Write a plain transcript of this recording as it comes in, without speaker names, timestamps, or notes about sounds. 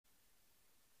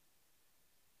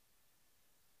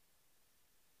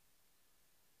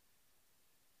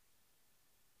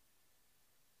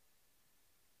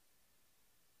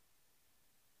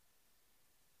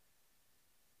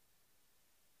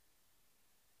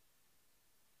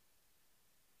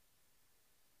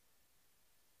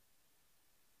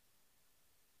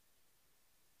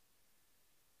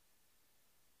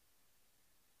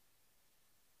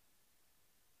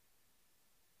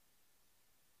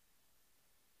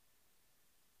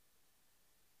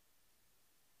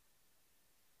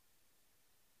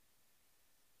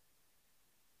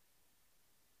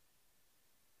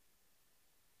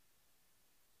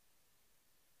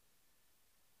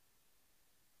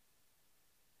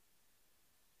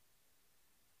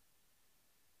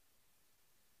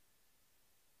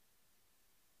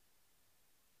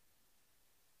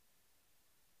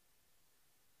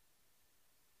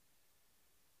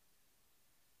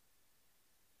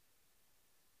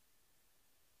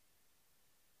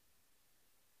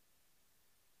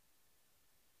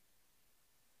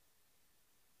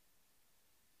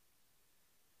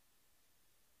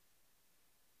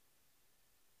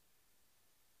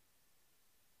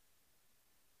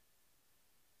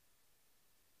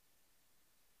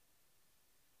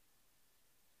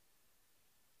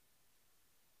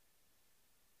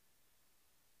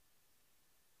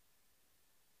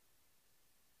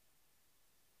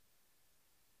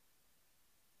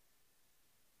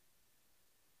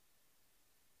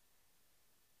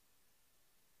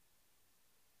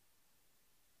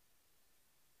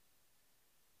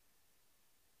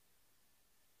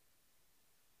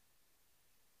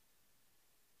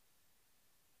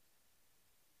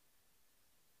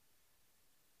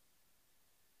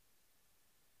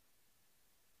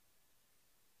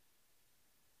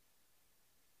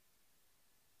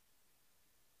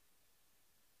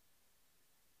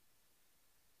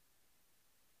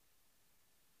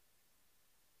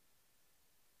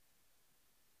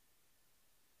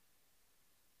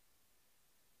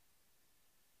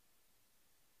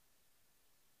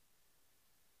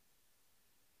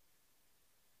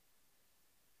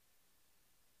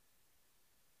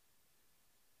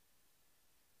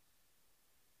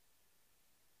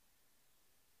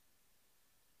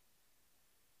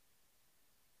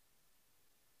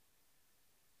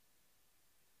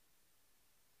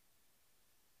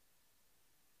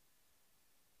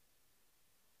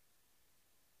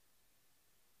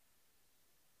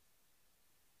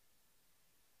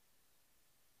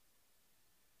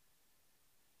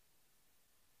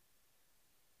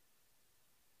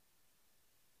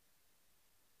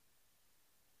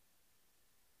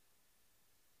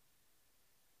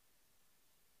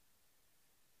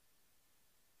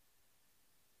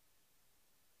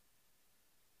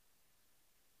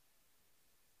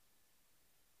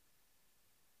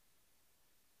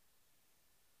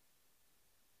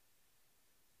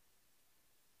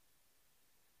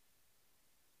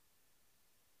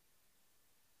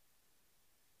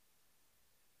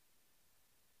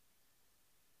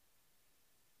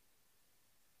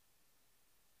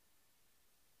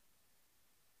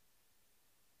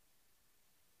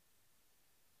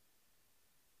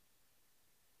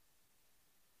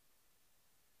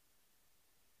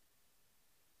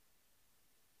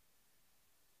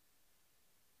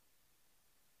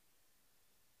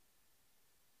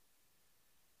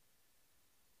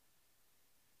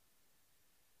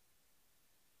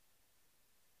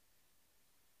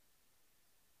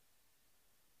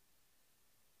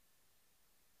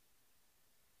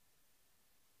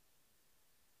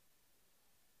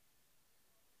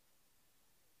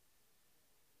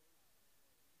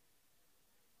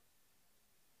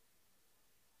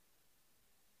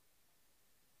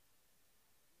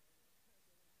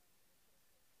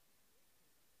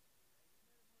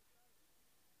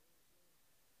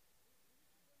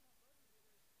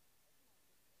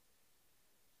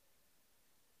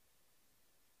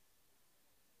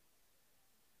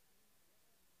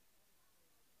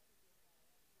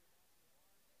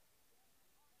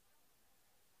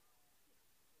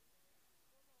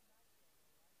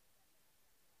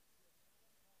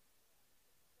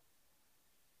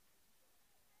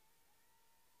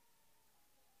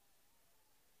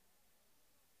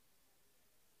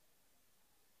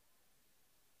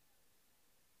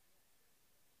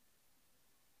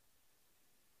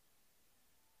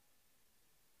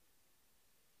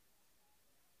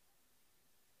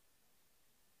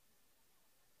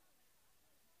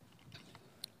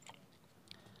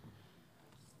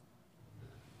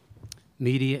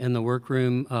Media in the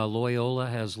workroom. Loyola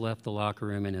has left the locker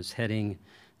room and is heading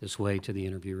this way to the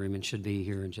interview room and should be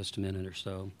here in just a minute or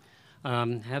so.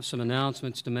 Have some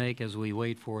announcements to make as we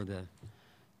wait for the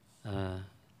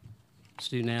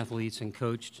student athletes and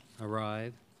coach to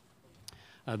arrive.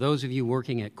 Those of you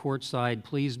working at courtside,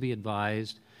 please be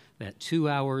advised that 2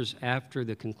 hours after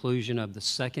the conclusion of the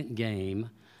second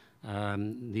game,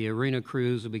 the arena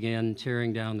crews will begin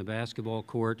tearing down the basketball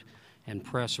court and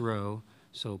press row.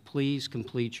 So please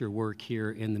complete your work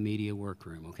here in the media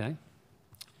workroom, okay?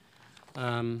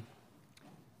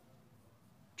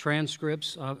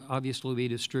 Transcripts obviously will be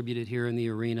distributed here in the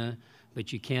arena,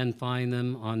 but you can find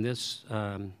them on this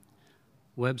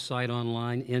website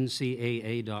online,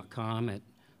 ncaa.com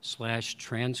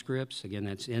 /transcripts. Again,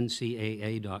 that's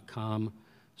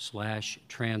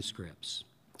ncaa.com/transcripts.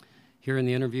 Here in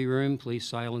the interview room, please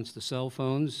silence the cell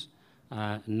phones.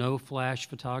 No flash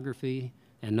photography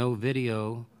and no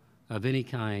video of any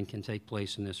kind can take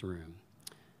place in this room.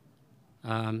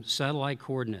 Satellite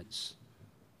coordinates: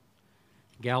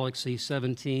 Galaxy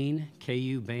 17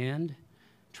 KU band,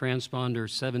 transponder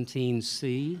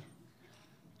 17C,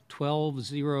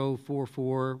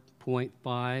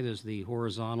 12044.5 is the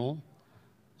horizontal,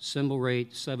 symbol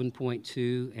rate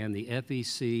 7.2, and the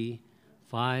FEC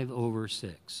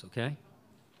 5/6, okay?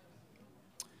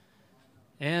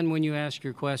 And when you ask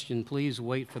your question, please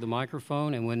wait for the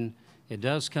microphone, and when it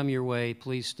does come your way,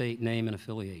 please state name and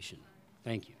affiliation.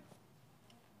 Thank you.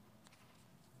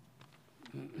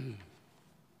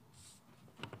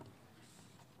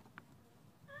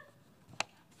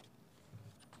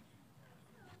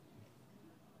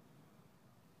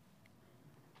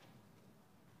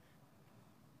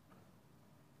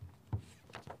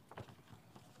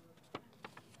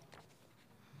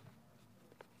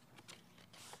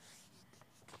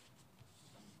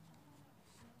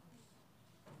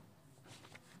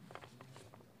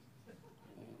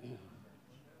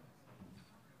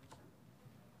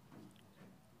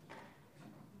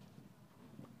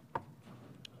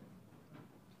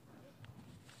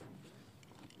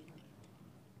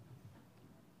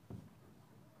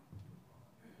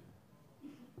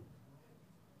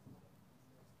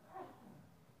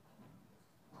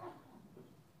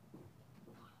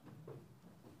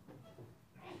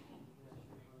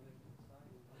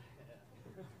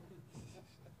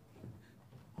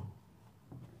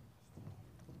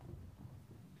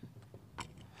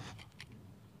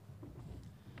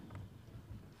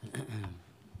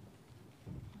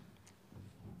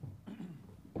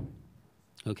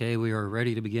 Okay, we are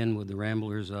ready to begin with the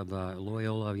Ramblers of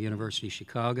Loyola University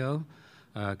Chicago,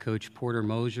 Coach Porter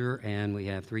Mosier, and we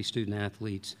have 3 student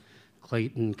athletes,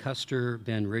 Clayton Custer,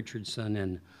 Ben Richardson,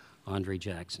 and Andre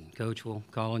Jackson. Coach, we'll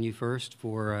call on you first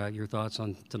for your thoughts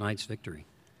on tonight's victory.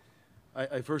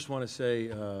 I first want to say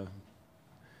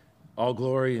all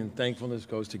glory and thankfulness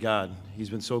goes to God. He's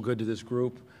been so good to this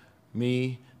group,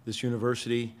 me, this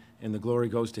university, and the glory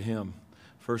goes to him,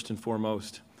 first and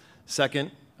foremost.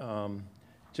 Second,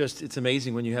 just it's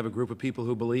amazing when you have a group of people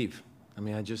who believe. I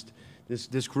mean,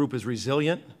 this group is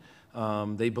resilient.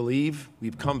 They believe.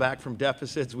 We've come back from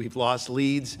deficits. We've lost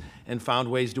leads and found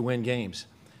ways to win games.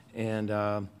 And,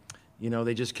 you know,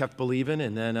 they just kept believing.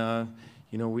 And then,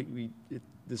 you know,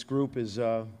 this group has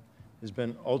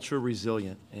been ultra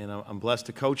resilient. And I'm blessed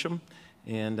to coach them.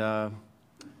 And I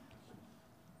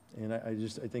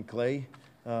think Clay,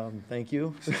 thank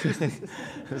you. It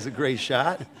was a great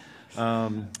shot.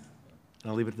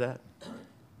 I'll leave it at that.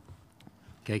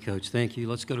 Okay, Coach, thank you.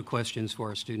 Let's go to questions for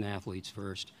our student athletes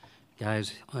first.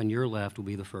 Guys, on your left will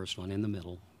be the first one, in the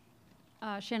middle.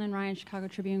 Shannon Ryan, Chicago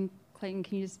Tribune. Clayton,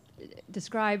 can you just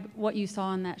describe what you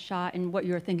saw in that shot and what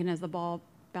you were thinking as the ball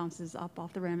bounces up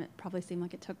off the rim? It probably seemed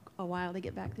like it took a while to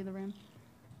get back through the rim.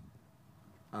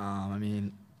 I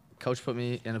mean, Coach put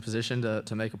me in a position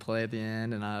to make a play at the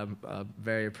end, and I'm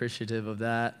very appreciative of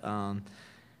that. I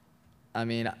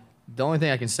mean, the only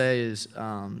thing I can say is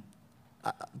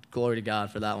glory to God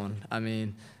for that one. I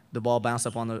mean, the ball bounced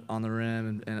up on the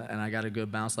rim, and I got a good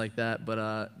bounce like that.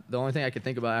 But the only thing I could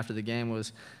think about after the game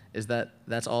is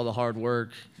that's all the hard work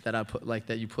that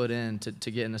that you put in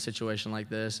to get in a situation like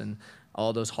this, and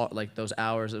all those those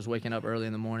hours. I was waking up early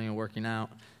in the morning and working out,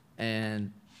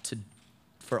 and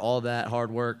for all that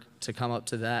hard work to come up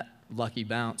to that lucky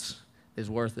bounce is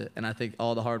worth it. And I think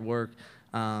all the hard work,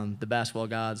 the basketball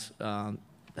gods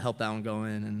helped that one go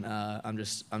in, and I'm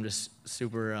just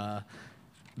super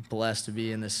blessed to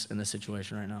be in this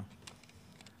situation right now.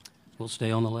 We'll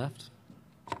stay on the left.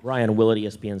 Ryan Willett,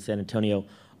 ESPN San Antonio.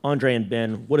 Andre and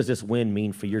Ben, what does this win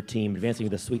mean for your team, advancing to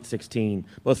the Sweet 16,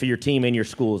 both for your team and your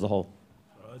school as a whole?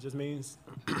 It just means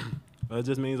It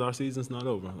just means our season's not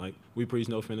over. Like, we preach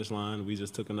no finish line. We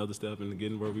just took another step into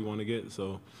getting where we want to get.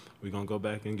 So we're going to go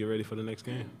back and get ready for the next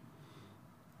game.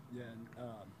 Yeah, and,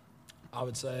 I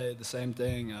would say the same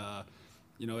thing.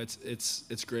 You know,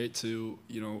 it's great to,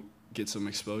 you know, get some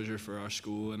exposure for our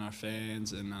school and our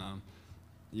fans. And,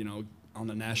 you know, on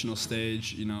the national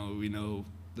stage, you know, we know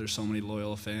there's so many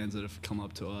Loyola fans that have come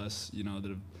up to us, you know, that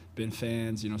have been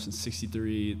fans, you know, since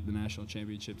 '63, the national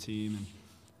championship team.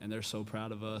 And they're so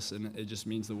proud of us, and it just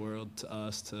means the world to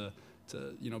us to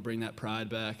you know, bring that pride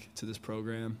back to this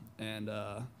program. And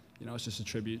you know, it's just a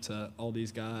tribute to all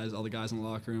these guys, all the guys in the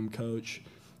locker room, coach,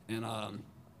 and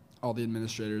all the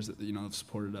administrators that, you know, have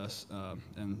supported us.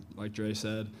 And like Dre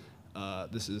said,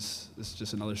 this is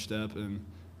just another step, and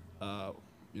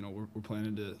you know, we're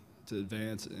planning to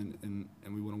advance, and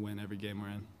we want to win every game we're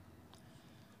in.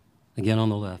 Again on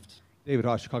the left. David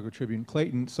Haas, Chicago Tribune.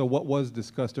 Clayton, so what was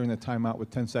discussed during the timeout with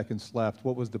 10 seconds left?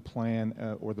 What was the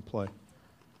plan or the play?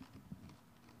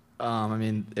 I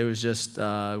mean, it was just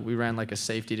we ran like a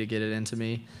safety to get it into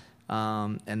me,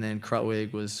 and then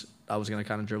Krutwig I was going to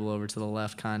kind of dribble over to the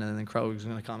left kind of, and then Krutwig was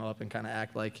going to come up and kind of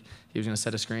act like he was going to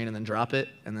set a screen and then drop it,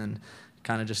 and then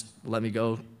kind of just let me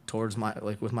go towards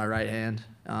with my right hand.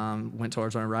 Went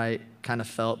towards my right, kind of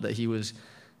felt that he was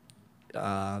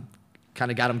kind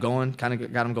of got him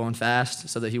going fast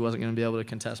so that he wasn't going to be able to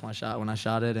contest my shot when I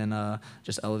shot it, and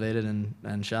just elevated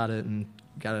and shot it and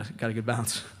got a good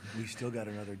bounce. We still got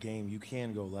another game. You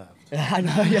can go left. I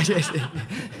know. Yeah.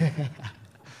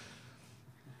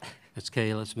 That's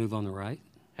Kay. Let's move on the right.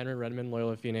 Henry Redmond,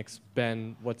 Loyola Phoenix.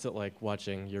 Ben, what's it like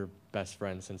watching your best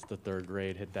friend since the 3rd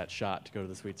grade hit that shot to go to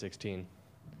the Sweet 16?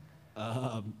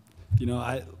 You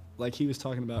know, like he was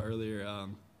talking about earlier,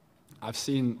 I've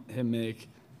seen him make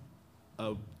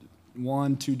a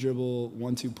 1-2 dribble,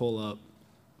 1-2 pull up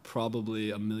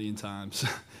probably a million times.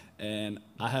 And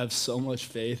I have so much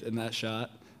faith in that shot,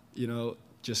 you know,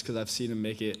 just because I've seen him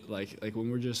make it like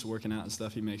when we're just working out and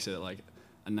stuff, he makes it like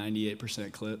a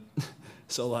 98% clip.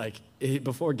 So like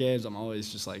before games, I'm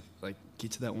always just like get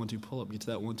to that 1-2 pull up, get to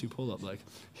that 1-2 pull up.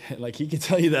 Like he can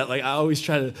tell you that. Like I always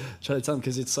try to tell him,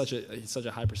 because it's such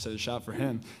a high percentage shot for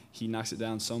him. He knocks it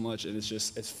down so much, and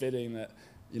it's fitting that,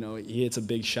 you know, he hits a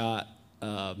big shot.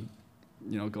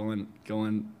 You know, going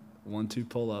 1-2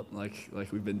 pull up like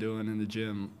we've been doing in the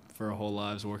gym for our whole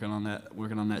lives, working on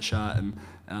that shot, and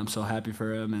I'm so happy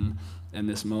for him, and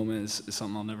this moment is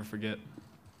something I'll never forget.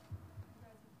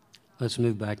 Let's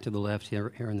move back to the left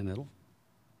here in the middle.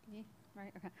 Me?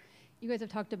 Right, okay. You guys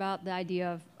have talked about the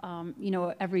idea of, you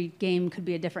know, every game could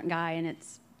be a different guy, and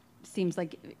seems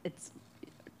like it's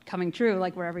coming true,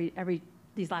 like where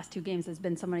these last 2 games has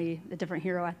been a different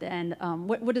hero at the end.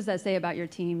 What does that say about your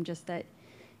team, just that,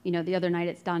 you know, the other night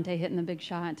it's Dante hitting the big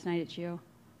shot, and tonight it's you?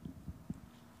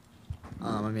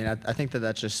 I mean, I think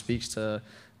that just speaks to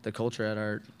the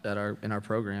culture in our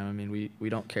program. I mean, we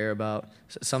don't care about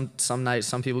some nights.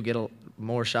 Some people get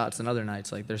more shots than other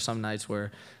nights. Like there's some nights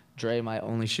where Dre might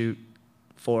only shoot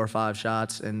 4 or 5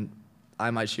 shots, and I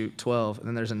might shoot 12.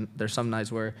 And then there's some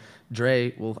nights where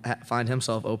Dre will find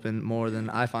himself open more than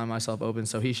I find myself open,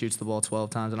 so he shoots the ball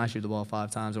 12 times and I shoot the ball 5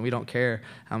 times, and we don't care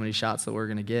how many shots that we're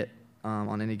going to get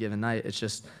on any given night. It's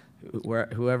just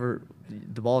whoever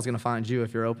the ball is going to find you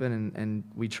if you're open, and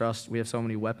we have so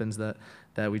many weapons that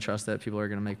we trust that people are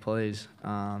going to make plays.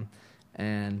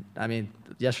 And I mean,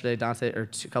 yesterday a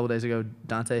couple days ago,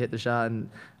 Dante hit the shot,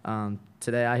 and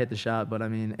today I hit the shot. But I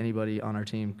mean, anybody on our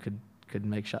team could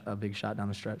make a big shot down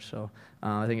the stretch. So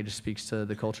I think it just speaks to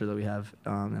the culture that we have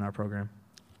in our program.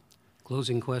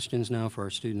 Closing questions now for our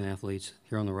student athletes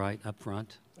here on the right up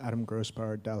front. Adam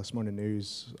Grossbauer, Dallas Morning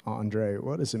News. Andre,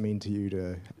 what does it mean to you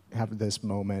to have this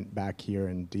moment back here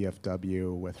in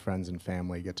DFW with friends and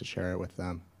family, get to share it with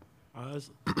them? It's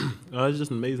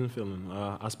just an amazing feeling.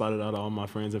 I spotted out all my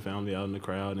friends and family out in the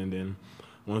crowd, and then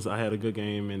once I had a good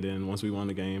game, and then once we won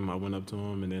the game, I went up to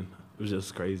them, and then it was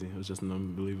just crazy. It was just an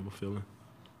unbelievable feeling.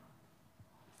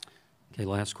 Okay,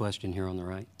 last question here on the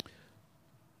right.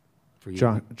 For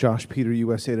you. Josh Peter,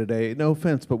 USA Today. No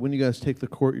offense, but when you guys take the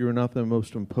court, you're not the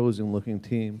most imposing-looking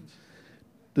team.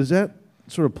 Does that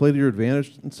sort of play to your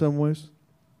advantage in some ways?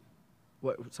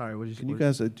 What? Sorry, what did you say? Can you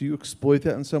guys do you exploit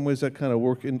that in some ways? That kind of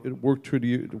work to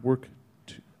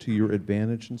your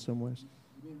advantage in some ways?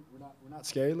 You mean we're not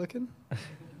scary looking?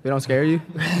 We don't scare you?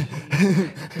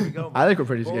 Here we go. I think we're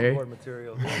pretty scary. Board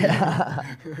material. I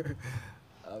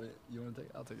mean, you want to take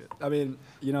it? I'll take it. I mean,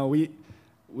 you know,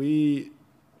 we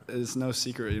it's no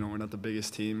secret, you know, we're not the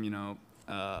biggest team, you know,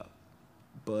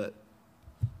 but,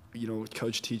 you know,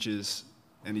 Coach teaches,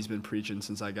 and he's been preaching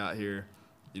since I got here,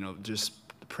 you know, just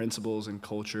principles and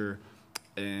culture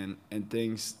and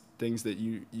things things that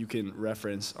you can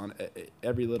reference on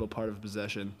every little part of a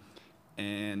possession.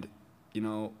 And, you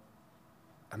know,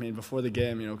 I mean, before the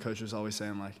game, you know, Coach was always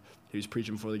saying, like, he was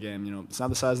preaching before the game, you know, it's not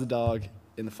the size of the dog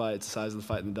in the fight, it's the size of the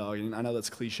fight in the dog. And I know that's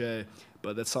cliche,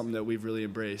 but that's something that we've really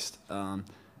embraced. And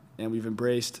we've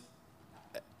embraced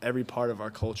every part of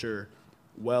our culture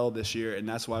well this year, and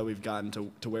that's why we've gotten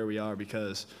to where we are,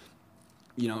 because,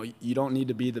 you know, you don't need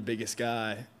to be the biggest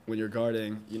guy when you're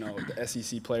guarding, you know, the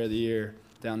SEC Player of the Year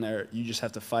down there. You just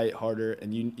have to fight harder,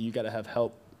 and you got to have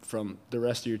help from the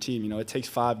rest of your team. You know, it takes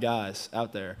 5 guys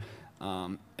out there,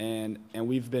 and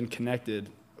we've been connected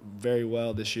very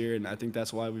well this year, and I think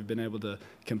that's why we've been able to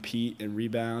compete and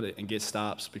rebound and get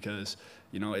stops, because,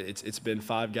 you know, it's been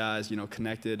 5 guys, you know,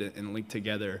 connected and linked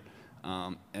together.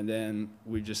 And then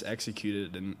we've just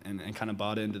executed and kind of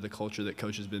bought into the culture that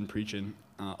Coach has been preaching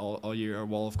all year, our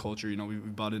wall of culture. You know, we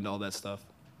bought into all that stuff.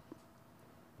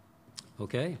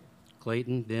 Okay.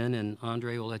 Clayton, Ben, and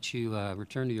Andre will let you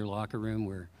return to your locker room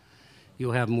where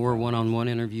you'll have more one-on-one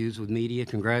interviews with media.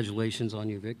 Congratulations on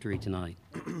your victory tonight.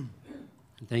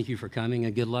 And thank you for coming,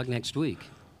 and good luck next week.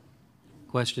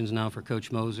 Questions now for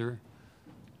Coach Moser.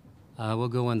 We'll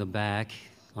go in the back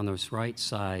on this right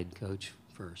side, Coach,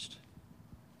 first.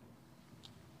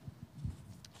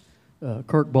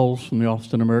 Kirk Bowles from the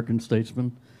Austin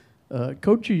American-Statesman.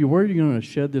 Coach, where are you going to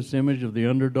shed this image of the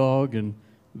underdog, and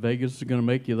Vegas is going to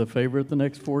make you the favorite the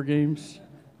next 4 games?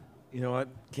 You know what?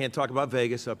 Can't talk about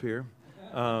Vegas up here.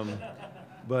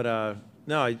 No,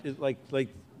 like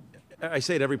I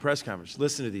say at every press conference,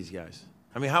 listen to these guys.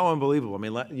 I mean, how unbelievable. I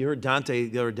mean, you heard Dante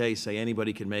the other day say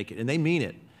anybody can make it, and they mean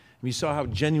it. I mean, you saw how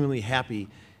genuinely happy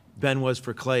Ben was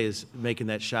for Clay is making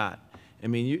that shot. I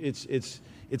mean,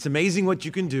 it's amazing what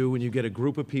you can do when you get a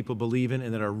group of people believing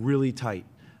and that are really tight.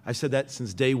 I said that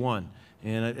since day one,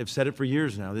 and I've said it for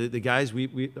years now. The guys,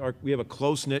 we have a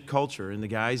close-knit culture, and the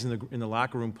guys in the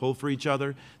locker room pull for each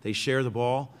other. They share the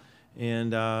ball,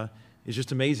 and it's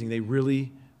just amazing. We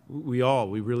really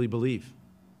believe.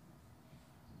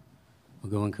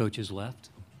 We'll go on Coach's left.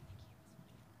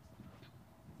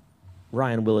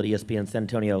 Ryan Willett, ESPN San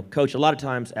Antonio. Coach, a lot of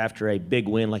times after a big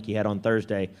win like you had on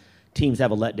Thursday, teams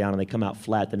have a letdown and they come out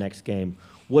flat the next game.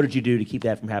 What did you do to keep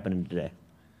that from happening today?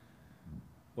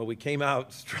 Well, we came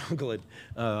out struggling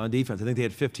on defense. I think they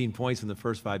had 15 points in the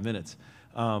first 5 minutes.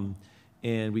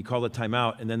 And we called a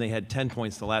timeout, and then they had 10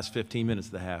 points the last 15 minutes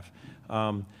of the half.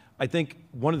 I think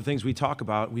one of the things we talk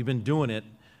about, we've been doing it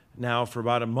now for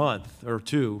about a month or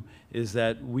 2, is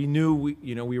that we knew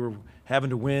we were having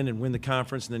to win and win the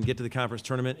conference and then get to the conference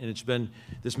tournament, and it's been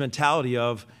this mentality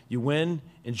of you win,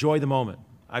 enjoy the moment.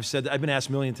 I've been asked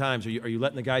a million times, are you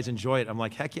letting the guys enjoy it? I'm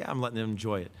like, heck yeah, I'm letting them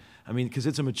enjoy it. I mean, because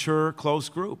it's a mature, close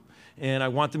group, and I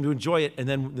want them to enjoy it. And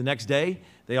then the next day,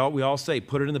 we all say,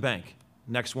 put it in the bank,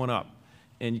 next one up.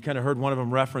 And you kind of heard one of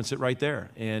them reference it right there.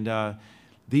 And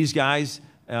these guys,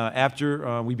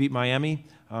 after we beat Miami,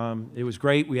 it was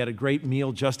great. We had a great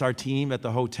meal, just our team at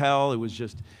the hotel. It was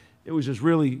just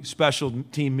really special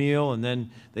team meal. And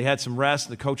then they had some rest.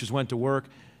 The coaches went to work,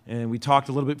 and we talked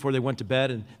a little bit before they went to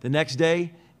bed. And the next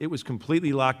day, it was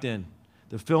completely locked in.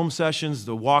 The film sessions,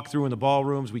 the walkthrough in the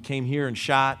ballrooms, we came here and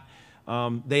shot.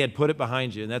 They had put it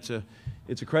behind you, and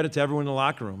it's a credit to everyone in the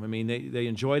locker room. I mean, they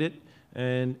enjoyed it,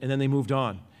 and then they moved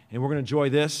on. And we're going to enjoy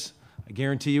this. I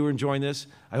guarantee you we're enjoying this.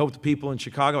 I hope the people in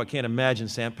Chicago, I can't imagine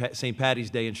St. Patty's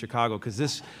Day in Chicago,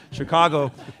 because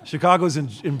Chicago's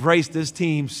embraced this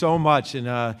team so much,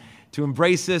 and to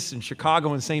embrace this in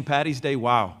Chicago and St. Patty's Day,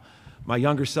 wow. My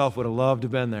younger self would have loved to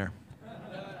have been there.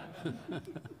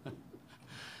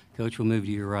 Coach, we'll move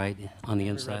to your right on the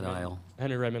inside aisle.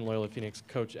 Henry Redmond, Loyola Phoenix.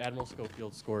 Coach, Admiral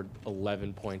Schofield scored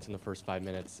 11 points in the first 5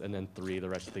 minutes and then 3 the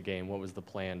rest of the game. What was the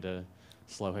plan to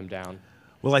slow him down?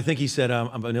 Well, I think he said,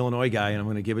 I'm an Illinois guy, and I'm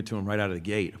going to give it to him right out of the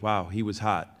gate. Wow, he was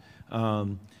hot.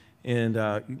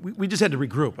 We just had to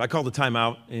regroup. I called the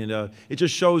timeout, and it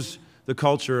just shows the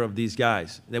culture of these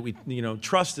guys, that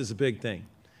trust is a big thing.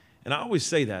 And I always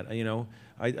say that, I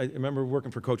remember working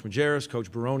for Coach Majerus,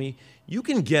 Coach Baroni. You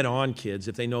can get on kids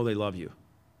if they know they love you.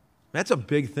 That's a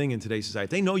big thing in today's society. If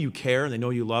they know you care and they know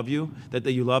you love you, that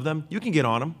you love them, you can get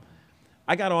on them.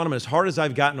 I got on them as hard as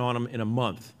I've gotten on them in a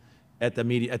month at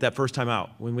that first time out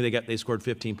when they scored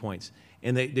 15 points.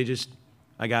 And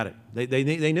I got it.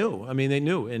 They knew. I mean, they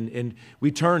knew. And we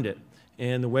turned it.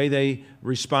 And the way they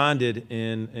responded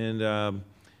in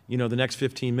the next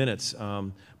 15 minutes.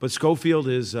 But Schofield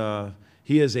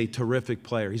he is a terrific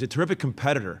player. He's a terrific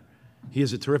competitor.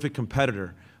 He's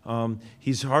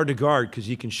hard to guard because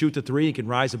he can shoot the 3, he can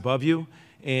rise above you,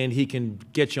 and he can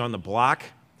get you on the block.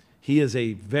 He is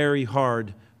a very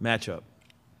hard matchup.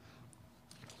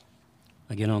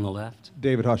 Again on the left.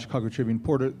 David Haas, Chicago Tribune.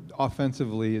 Porter,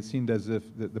 offensively, it seemed as if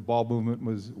the ball movement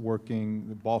was working,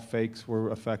 the ball fakes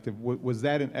were effective. Was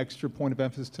that an extra point of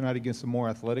emphasis tonight against a more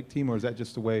athletic team, or is that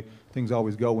just the way things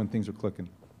always go when things are clicking?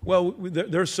 Well,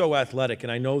 they're so athletic,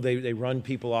 and I know they run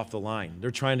people off the line. They're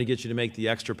trying to get you to make the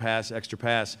extra pass,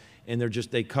 and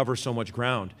they cover so much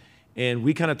ground. And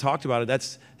we kind of talked about it.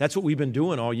 That's what we've been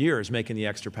doing all year, is making the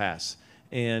extra pass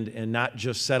and not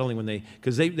just settling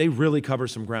because they really cover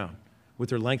some ground with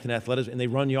their length and athleticism, and they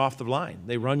run you off the line.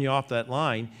 They run you off that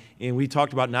line, and we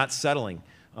talked about not settling.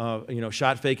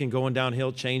 Shot faking, going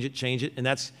downhill, change it,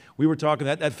 and we were talking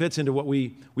that fits into what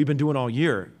we've been doing all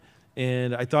year.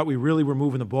 And I thought we really were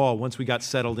moving the ball once we got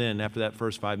settled in after that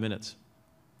first 5 minutes.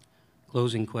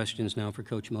 Closing questions now for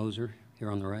Coach Moser here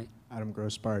on the right. Adam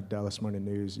Grossbart, Dallas Morning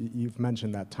News. You've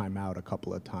mentioned that timeout a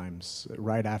couple of times.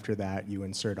 Right after that, you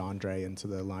insert Andre into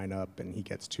the lineup, and he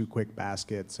gets 2 quick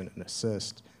baskets and an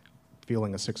assist,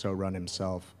 fueling a 6-0 run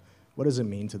himself. What does it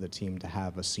mean to the team to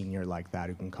have a senior like that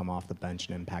who can come off the bench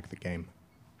and impact the game?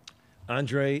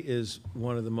 Andre is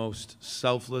one of the most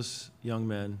selfless young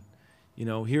men.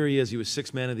 Here he is. He was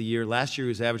 6th man of the year. Last year he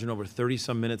was averaging over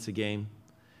 30-some minutes a game.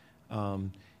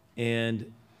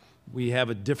 And we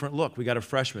have a different look. We got a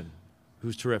freshman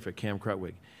who's terrific, Cam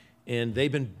Krutwig. And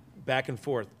they've been back and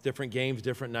forth, different games,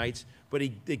 different nights. But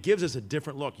it gives us a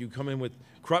different look. You come in with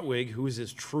Krutwig, who is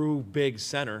this true big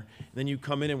center. And then you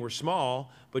come in and we're small,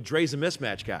 but Dre's a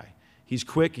mismatch guy. He's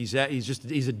quick. He's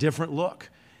a different look.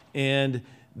 And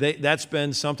that's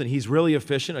been something. He's really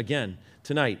efficient. Again,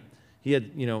 tonight, he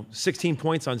had 16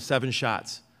 points on 7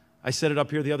 shots. I said it up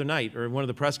here the other night, or in one of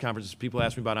the press conferences. People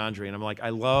asked me about Andre, and I'm like, I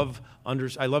love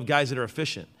guys that are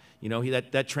efficient.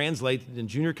 That translates in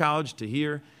junior college to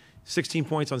here. 16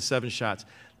 points on 7 shots.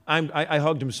 I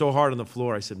hugged him so hard on the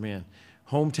floor. I said, man,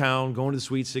 hometown, going to the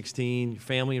Sweet 16,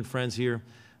 family and friends here.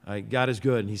 God is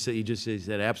good. And he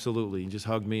said, absolutely. He just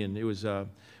hugged me, and it was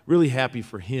really happy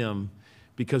for him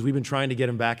because we've been trying to get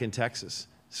him back in Texas,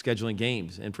 scheduling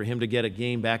games. And for him to get a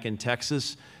game back in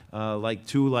Texas, like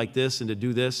this, and to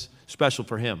do this, special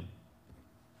for him.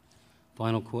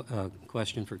 Final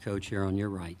question for Coach here on your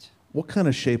right. What kind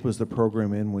of shape was the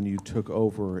program in when you took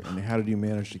over, and how did you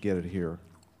manage to get it here?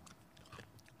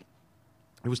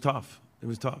 It was tough. It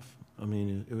was tough. I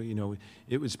mean,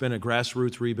 it's been a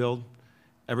grassroots rebuild.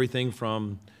 Everything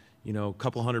from, a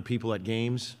couple hundred people at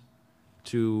games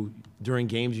to during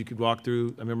games you could walk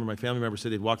through. I remember my family members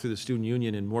said they'd walk through the student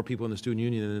union and more people in the student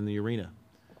union than in the arena.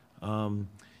 And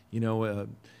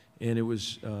it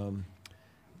was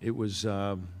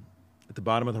at the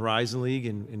bottom of the Horizon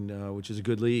League, which is a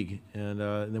good league. And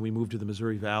then we moved to the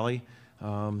Missouri Valley.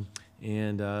 It's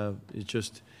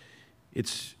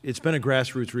been a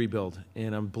grassroots rebuild.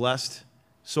 And I'm blessed,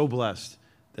 so blessed,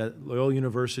 that Loyola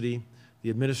University, the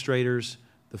administrators,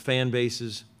 the fan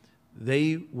bases,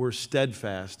 they were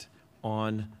steadfast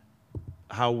on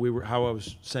how I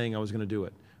was saying I was going to do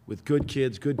it. With good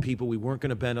kids, good people. We weren't going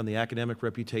to bend on the academic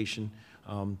reputation.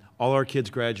 All our kids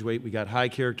graduate. We got high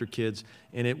character kids,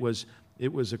 and it was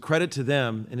a credit to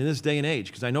them. And in this day and age,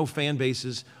 because I know fan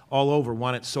bases all over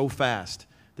want it so fast.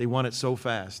 They want it so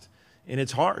fast, and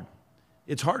it's hard.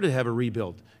 It's hard to have a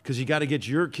rebuild because you got to get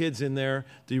your kids in there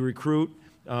to recruit.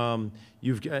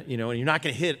 You've got, and you're not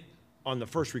going to hit on the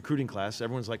first recruiting class.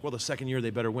 Everyone's like, well, the second year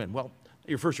they better win. Well,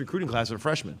 your first recruiting class is a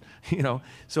freshman,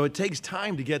 So it takes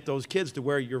time to get those kids to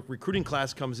where your recruiting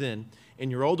class comes in, and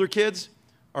your older kids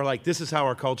are like, this is how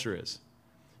our culture is.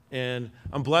 And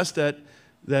I'm blessed that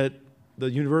the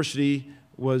university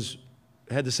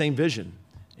had the same vision.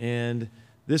 And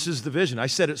this is the vision. I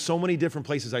said it so many different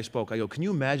places I spoke. I go, can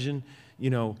you imagine,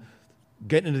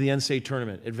 getting into the NCAA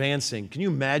tournament, advancing? Can you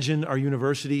imagine our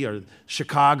university or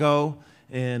Chicago?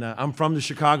 And I'm from the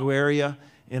Chicago area.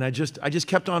 And I just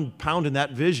kept on pounding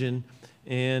that vision,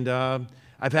 and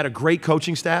I've had a great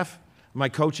coaching staff. My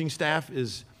coaching staff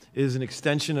is an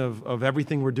extension of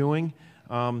everything we're doing,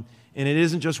 and it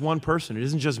isn't just one person. It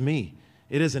isn't just me.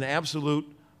 It is an absolute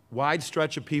wide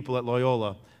stretch of people at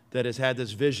Loyola that has had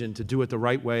this vision to do it the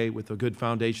right way with a good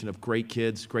foundation of great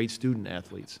kids, great student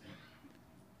athletes.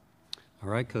 All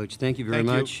right, Coach. Thank you very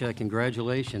much.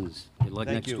 Congratulations. Good luck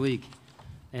next week.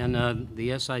 And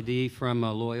the SID from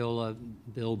Loyola,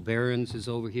 Bill Behrens, is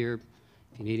over here.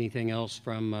 If you need anything else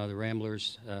from the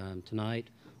Ramblers tonight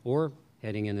or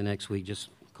heading into next week, just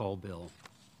call Bill.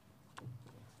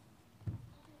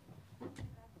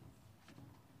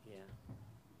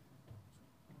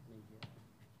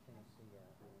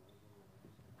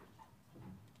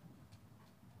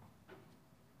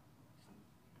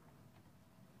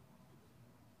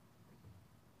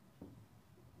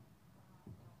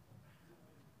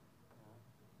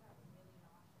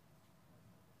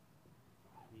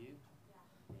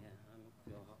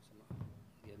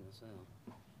 So,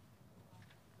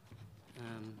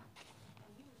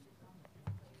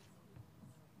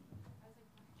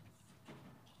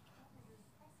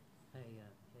 hey,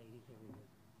 Katie, here we go.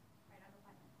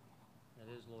 That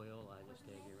is Loyola I just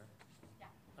gave you, right? Yeah.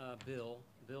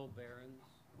 Bill Barron's.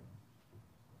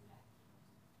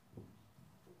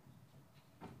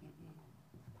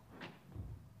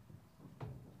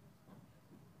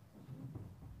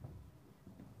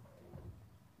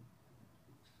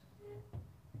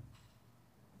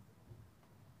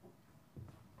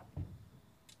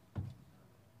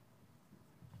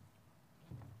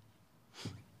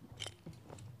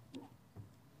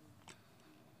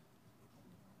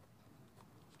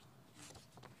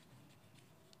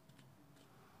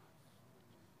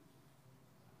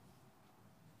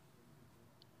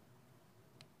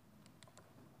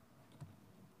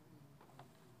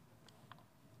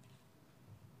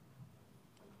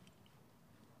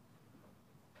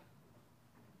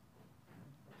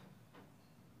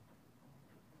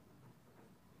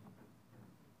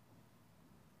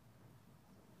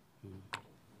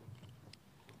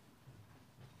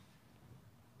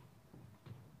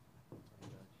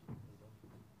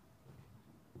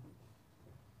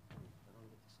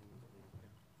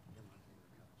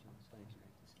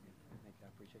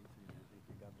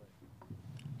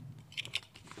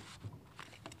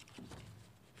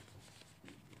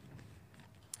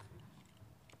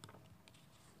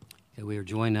 Okay, we are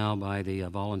joined now by the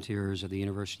volunteers of the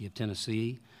University of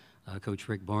Tennessee, Coach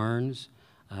Rick Barnes.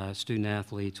 Student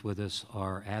athletes with us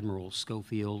are Admiral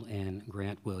Schofield and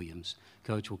Grant Williams.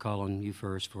 Coach, we'll call on you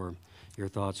first for your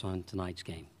thoughts on tonight's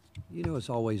game. You know, it's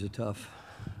always a tough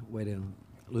way to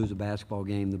lose a basketball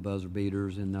game, the buzzer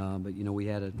beaters, and but you know, we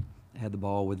had the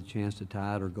ball with a chance to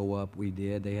tie it or go up. We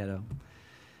did. They had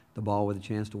the ball with a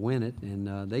chance to win it,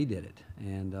 and they did it.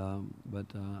 And but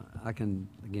I can,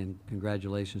 again,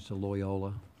 congratulations to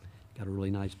Loyola. Got a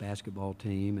really nice basketball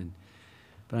team,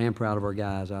 but I am proud of our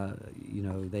guys. You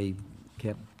know, they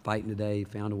kept fighting today,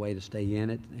 found a way to stay in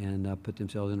it, and put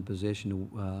themselves in a position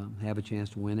to have a chance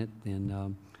to win it.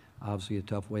 And obviously a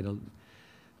tough way to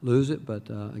lose it, but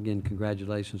again,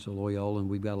 congratulations to Loyola, and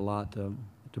we've got a lot to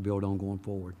build on going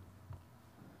forward.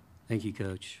 Thank you,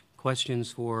 Coach.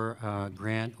 Questions for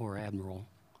Grant or Admiral?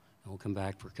 And we'll come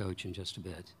back for Coach in just a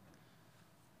bit.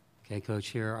 Okay, Coach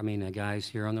here, guys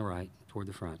here on the right, toward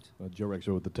the front. Joe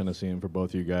Rexer with the Tennessean for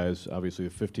both you guys. Obviously,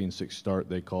 the 15-6 start,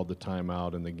 they called the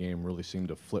timeout, and the game really seemed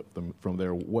to flip them from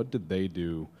there. What did they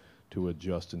do to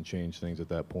adjust and change things at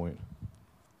that point?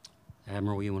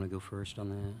 Admiral, you want to go first on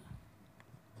that?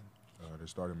 They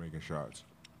started making shots.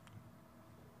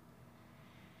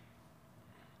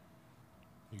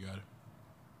 You got it.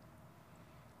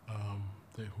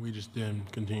 We just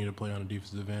didn't continue to play on the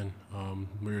defensive end.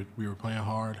 We were playing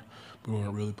hard, but we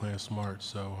weren't really playing smart.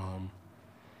 So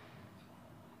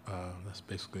that's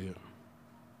basically it.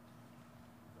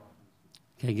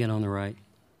 Okay, again on the right.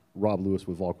 Rob Lewis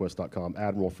with VolQuest.com.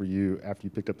 Admiral, for you, after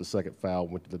you picked up the second foul,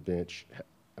 went to the bench,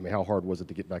 how hard was it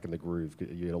to get back in the groove?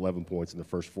 You had 11 points in the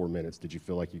first 4 minutes. Did you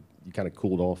feel like you kind of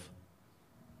cooled off?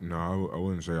 No, I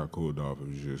wouldn't say I cooled off.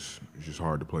 It's just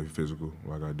hard to play physical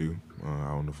like I do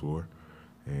out on the floor.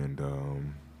 And,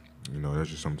 you know,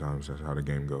 that's how the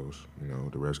game goes. You know,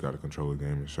 the refs got to control the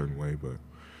game in a certain way, but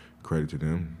credit to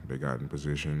them. They got in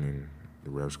position, and the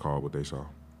refs called what they saw.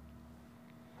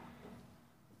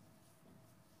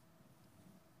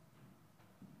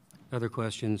 Other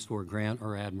questions for Grant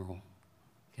or Admiral?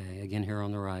 Okay, again here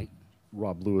on the right.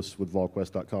 Rob Lewis with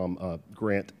VolQuest.com.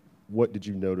 Grant, what did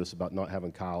you notice about not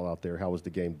having Kyle out there? How was the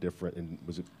game different, and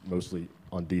was it mostly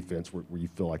on defense where you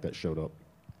feel like that showed up?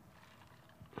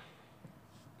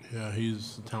 Yeah,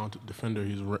 he's a talented defender.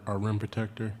 He's our rim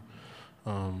protector.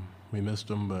 We missed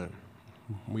him, but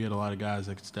we had a lot of guys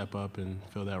that could step up and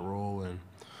fill that role. And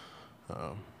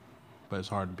but it's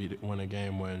hard to win a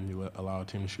game when you allow a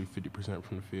team to shoot 50%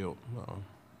 from the field.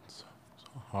 It's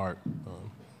hard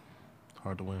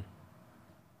to win.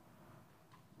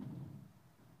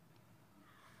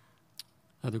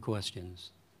 Other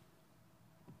questions?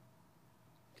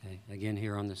 Okay, again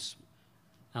here on this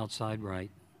outside right.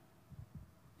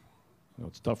 You know,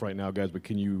 it's tough right now, guys, but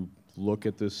can you look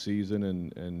at this season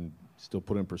and still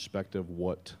put in perspective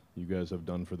what you guys have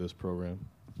done for this program?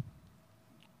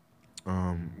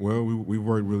 Well, we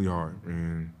worked really hard,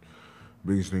 and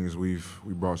biggest thing is we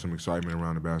brought some excitement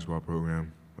around the basketball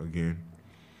program again.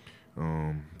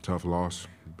 Tough loss,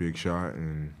 big shot,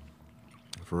 and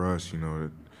for us, you know,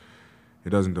 it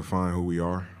doesn't define who we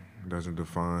are. It doesn't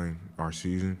define our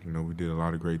season. You know, we did a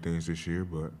lot of great things this year,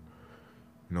 but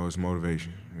you know, it's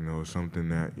motivation. You know, it's something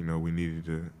that, you know, we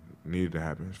needed needed to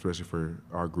happen, especially for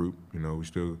our group. You know, we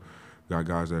still got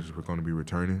guys that are going to be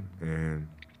returning, and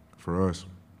for us,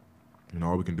 you know,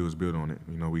 all we can do is build on it.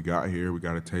 You know, we got here, we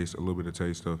got a little bit of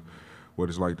taste of what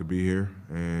it's like to be here,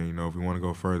 and you know, if we want to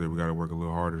go further, we got to work a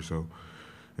little harder. So,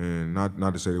 and not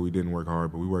to say that we didn't work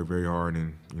hard, but we worked very hard,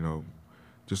 and you know,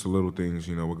 just the little things,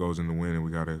 you know, what goes into winning,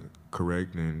 we got to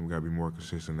correct, and we got to be more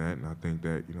consistent in that. And I think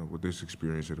that, you know, with this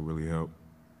experience, it'll really help.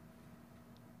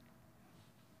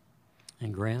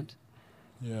 And Grant?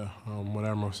 Yeah, what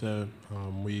Admiral said,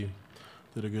 we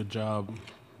did a good job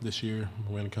this year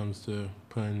when it comes to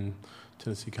putting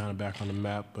Tennessee kind of back on the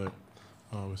map, but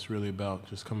it's really about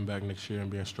just coming back next year and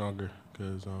being stronger,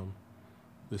 because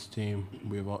this team,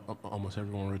 we have almost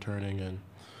everyone returning, and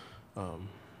that's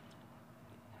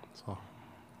all.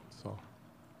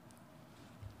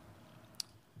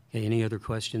 Okay, any other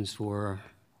questions for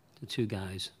the two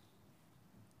guys?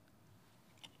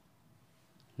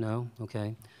 No?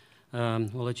 Okay. We'll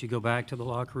let you go back to the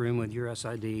locker room with your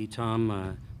SID.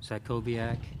 Tom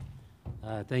Sakoviak,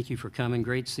 thank you for coming.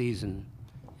 Great season.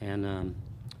 And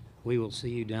we will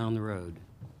see you down the road.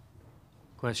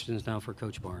 Questions now for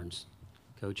Coach Barnes.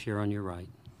 Coach, here on your right.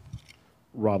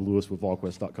 Rob Lewis with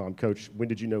VolQuest.com. Coach, when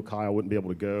did you know Kyle wouldn't be able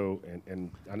to go?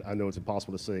 And I know it's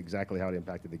impossible to say exactly how it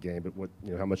impacted the game, but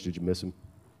how much did you miss him?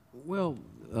 Well,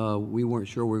 we weren't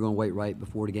sure. We were going to wait right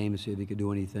before the game to see if he could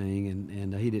do anything,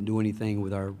 and he didn't do anything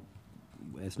with our.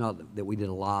 It's not that we did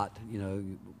a lot,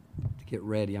 to get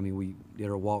ready. I mean, we did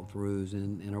our walkthroughs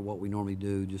and what we normally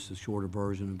do, just a shorter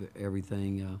version of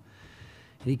everything.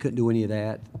 He couldn't do any of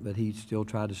that, but he still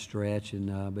tried to stretch,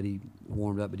 but he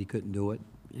warmed up, but he couldn't do it.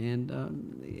 And I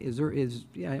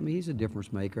mean, he's a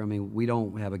difference maker. I mean, we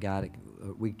don't have a guy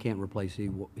that we can't replace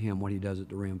him what he does at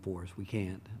the rim for us. We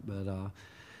can't. But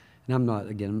and I'm not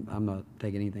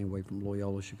taking anything away from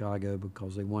Loyola Chicago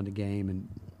because they won the game.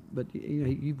 But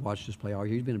you've watched us play all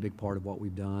year. He's been a big part of what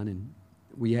we've done. And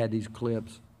we had these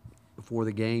clips before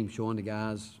the game showing the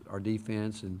guys our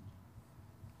defense. And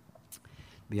to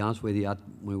be honest with you, when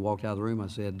we walked out of the room, I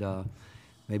said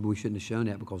maybe we shouldn't have shown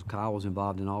that because Kyle was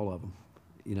involved in all of them.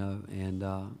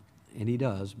 And he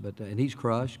does, but and he's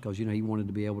crushed because he wanted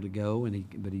to be able to go,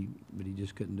 but he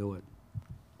just couldn't do it.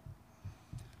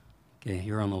 Okay,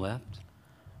 here on the left.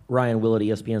 Ryan Willett,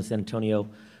 ESPN San Antonio.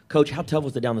 Coach, how tough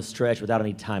was it down the stretch without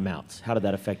any timeouts? How did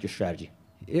that affect your strategy?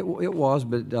 It was,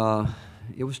 but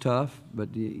it was tough. But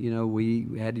we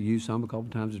had to use some a couple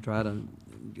times to try to.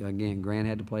 Again, Grant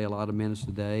had to play a lot of minutes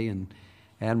today, and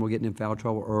Admiral getting in foul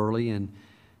trouble early, and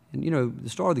the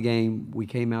start of the game, we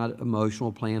came out emotional,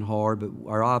 playing hard, but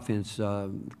our offense, the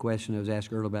question I was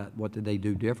asked earlier about what did they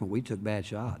do different, we took bad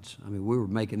shots. I mean, we were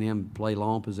making them play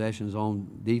long possessions on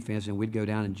defense, and we'd go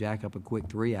down and jack up a quick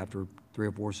three after 3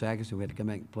 or 4 seconds, and we had to come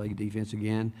back and play defense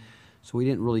again. So we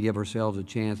didn't really give ourselves a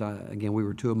chance. Again, we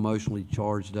were too emotionally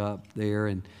charged up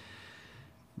there,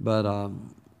 but I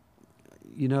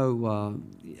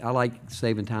like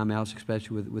saving timeouts,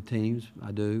 especially with teams.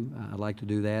 I do. I like to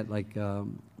do that.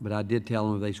 But I did tell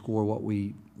them if they score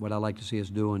what I like to see us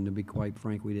doing. To be quite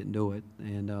frank, we didn't do it,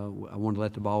 and I wanted to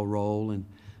let the ball roll and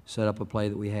set up a play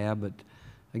that we have. But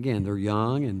again, they're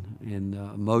young and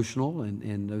emotional,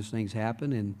 and those things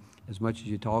happen. And as much as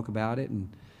you talk about it and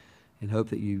hope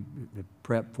that you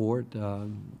prep for it,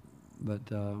 but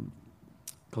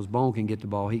because Bone can get the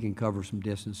ball, he can cover some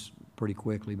distance pretty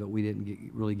quickly, but we didn't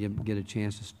really get a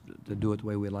chance to do it the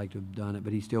way we'd like to have done it.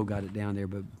 But he still got it down there.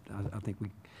 But I think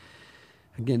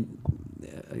again,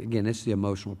 it's the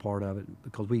emotional part of it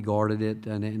because we guarded it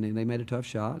and they made a tough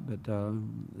shot. But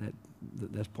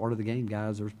that's part of the game,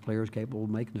 guys. There's players capable of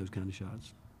making those kind of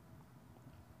shots.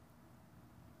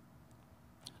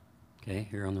 Okay,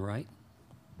 here on the right.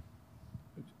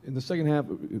 In the second half,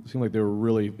 it seemed like they were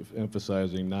really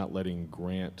emphasizing not letting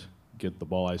Grant get the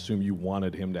ball. I assume you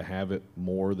wanted him to have it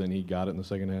more than he got it in the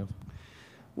second half?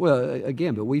 Well,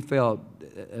 again, but we felt,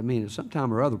 I mean,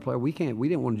 sometime or other player, we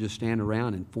didn't want to just stand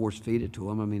around and force feed it to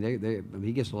him. I mean,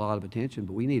 he gets a lot of attention,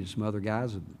 but we needed some other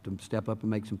guys to step up and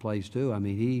make some plays too. I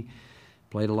mean, he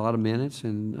played a lot of minutes,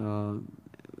 and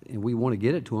we want to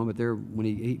get it to him.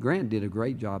 But Grant did a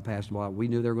great job passing the ball. We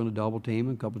knew they were going to double team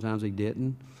him. A couple of times they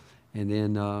didn't, and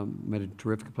then made a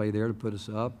terrific play there to put us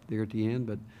up there at the end.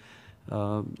 But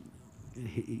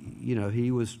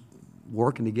he was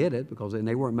working to get it and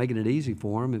they weren't making it easy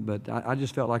for him. But I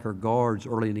just felt like our guards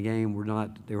early in the game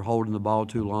they were holding the ball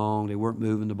too long. They weren't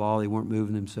moving the ball. They weren't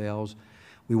moving themselves.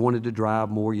 We wanted to drive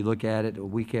more. You look at it,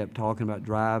 we kept talking about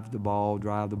drive the ball,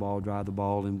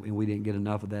 and we didn't get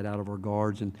enough of that out of our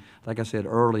guards. And like I said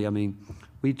early, I mean,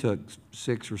 we took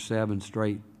 6 or 7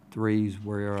 straight threes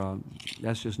where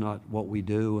that's just not what we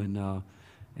do.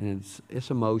 And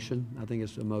it's emotion. I think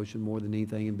it's emotion more than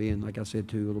anything, and being, like I said,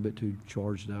 a little bit too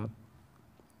charged up.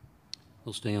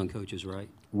 We'll stay on coaches, right?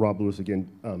 Rob Lewis again.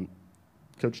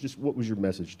 Coach, just what was your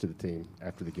message to the team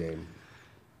after the game?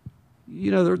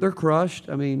 You know, they're crushed.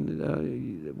 I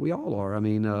mean, we all are. I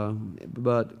mean,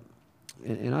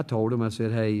 and I told them, I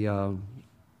said, hey,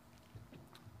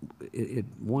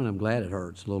 one, I'm glad it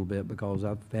hurts a little bit, because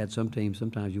I've had some teams,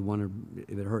 sometimes you wonder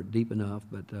if it hurt deep enough.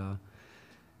 But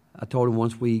I told them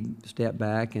once we step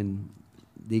back and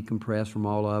decompress from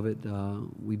all of it,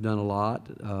 we've done a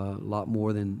lot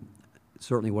more than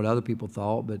certainly what other people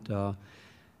thought. But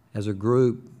as a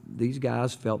group, these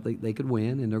guys felt they could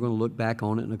win, and they're going to look back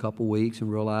on it in a couple weeks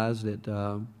and realize that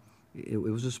it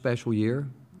was a special year.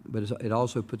 But it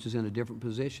also puts us in a different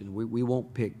position. We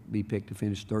won't be picked to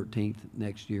finish 13th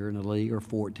next year in the league, or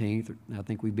 14th. I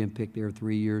think we've been picked there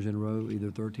 3 years in a row,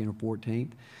 either 13th or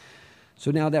 14th.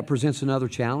 So now that presents another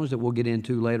challenge that we'll get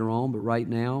into later on. But right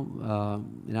now,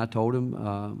 and I told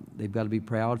them they've got to be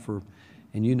proud for,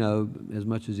 and you know as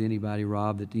much as anybody,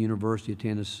 Rob, that the University of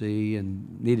Tennessee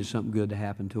and needed something good to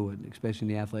happen to it, especially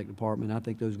in the athletic department. I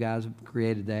think those guys have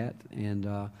created that, and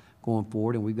going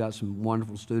forward, and we've got some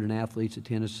wonderful student athletes at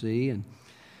Tennessee and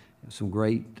some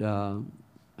great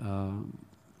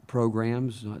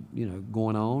programs, you know,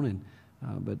 going on. And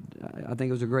but I think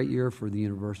it was a great year for the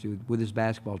university with this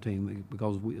basketball team,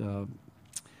 because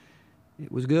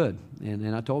it was good.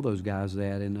 And I told those guys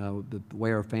that, and the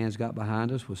way our fans got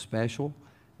behind us was special,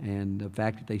 and the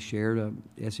fact that they shared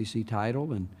a SEC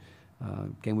title and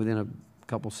came within a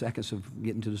couple seconds of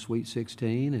getting to the Sweet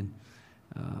 16. And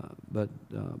but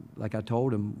like I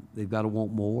told them, they've got to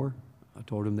want more. I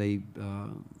told them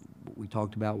we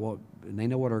talked about and they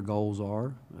know what our goals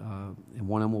are, and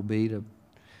one of them will be to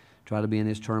try to be in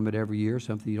this tournament every year,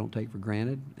 something you don't take for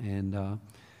granted. And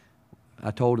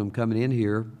I told them coming in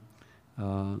here,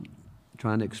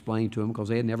 trying to explain to them, because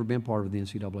they had never been part of the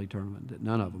NCAA tournament, that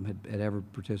none of them had ever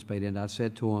participated in. I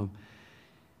said to them,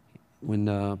 when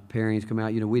pairings come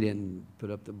out, you know, we didn't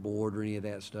put up the board or any of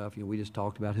that stuff. You know, we just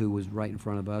talked about who was right in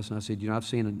front of us. And I said, you know, I've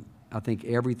seen, I think,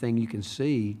 everything you can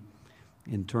see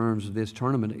in terms of this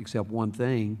tournament except one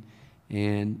thing,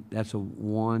 and that's a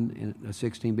 1 and a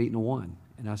 16 beating a 1.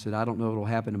 And I said, I don't know if it'll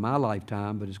happen in my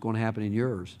lifetime, but it's going to happen in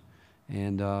yours.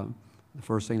 And the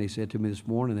first thing they said to me this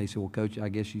morning, they said, well, Coach, I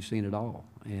guess you've seen it all,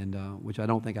 and which I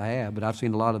don't think I have, but I've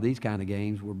seen a lot of these kind of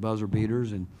games where buzzer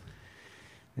beaters and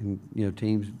you know,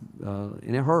 teams,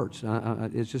 and it hurts.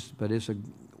 It's just, but it's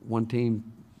one team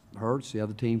hurts, the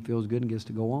other team feels good and gets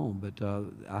to go on. But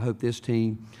I hope this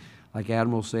team, like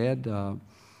Admiral said,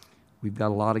 we've got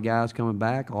a lot of guys coming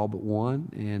back, all but one,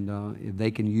 and if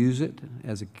they can use it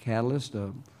as a catalyst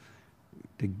to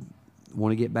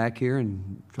want to get back here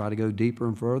and try to go deeper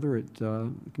and further, it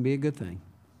can be a good thing.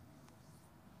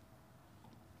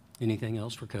 Anything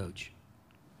else for Coach?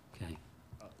 Okay.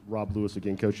 Rob Lewis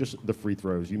again, Coach. Just the free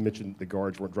throws. You mentioned the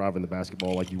guards weren't driving the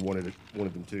basketball like you wanted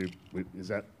them to. Is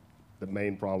that the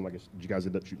main problem? I guess did you guys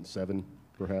end up shooting 7,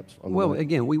 perhaps? Well,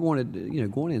 again, we wanted, you know,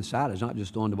 going inside is not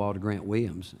just throwing the ball to Grant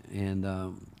Williams, and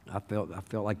I felt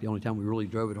like the only time we really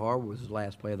drove it hard was the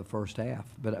last play of the first half.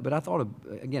 But I thought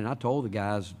again, I told the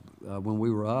guys when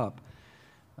we were up,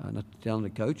 not telling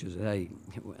the coaches, hey,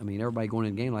 I mean, everybody going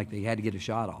in the game like they had to get a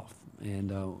shot off,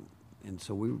 and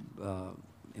so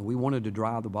we wanted to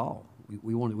drive the ball.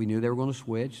 We knew they were going to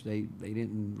switch. They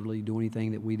didn't really do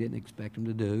anything that we didn't expect them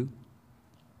to do,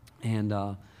 and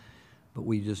but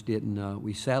we just didn't.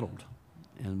 We settled,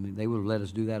 and I mean, they would have let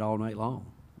us do that all night long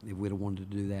if we'd have wanted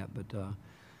to do that. But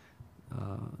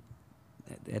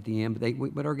at the end,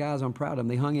 but our guys, I'm proud of them.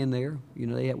 They hung in there. You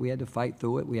know, we had to fight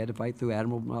through it. We had to fight through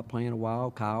Admiral not playing a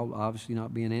while, Kyle obviously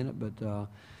not being in it. But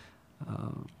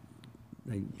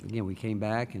again, we came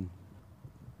back and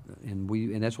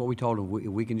that's what we told them.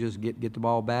 We can just get the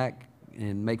ball back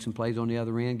and make some plays on the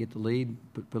other end, get the lead,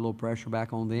 put a little pressure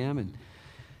back on them. And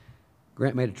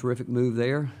Grant made a terrific move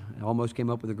there. Almost came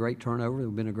up with a great turnover. It would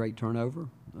have been a great turnover.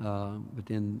 But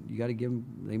then you got to give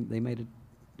them. They made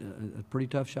a pretty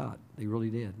tough shot. They really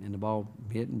did. And the ball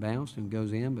hit and bounced and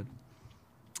goes in. But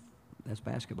that's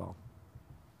basketball.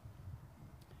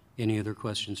 Any other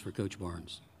questions for Coach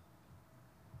Barnes?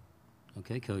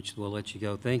 Okay, Coach, we'll let you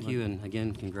go. Thank you, and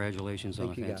again, congratulations on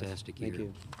a fantastic year.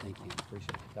 Thank you. Appreciate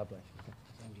it. God bless you.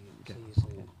 Okay.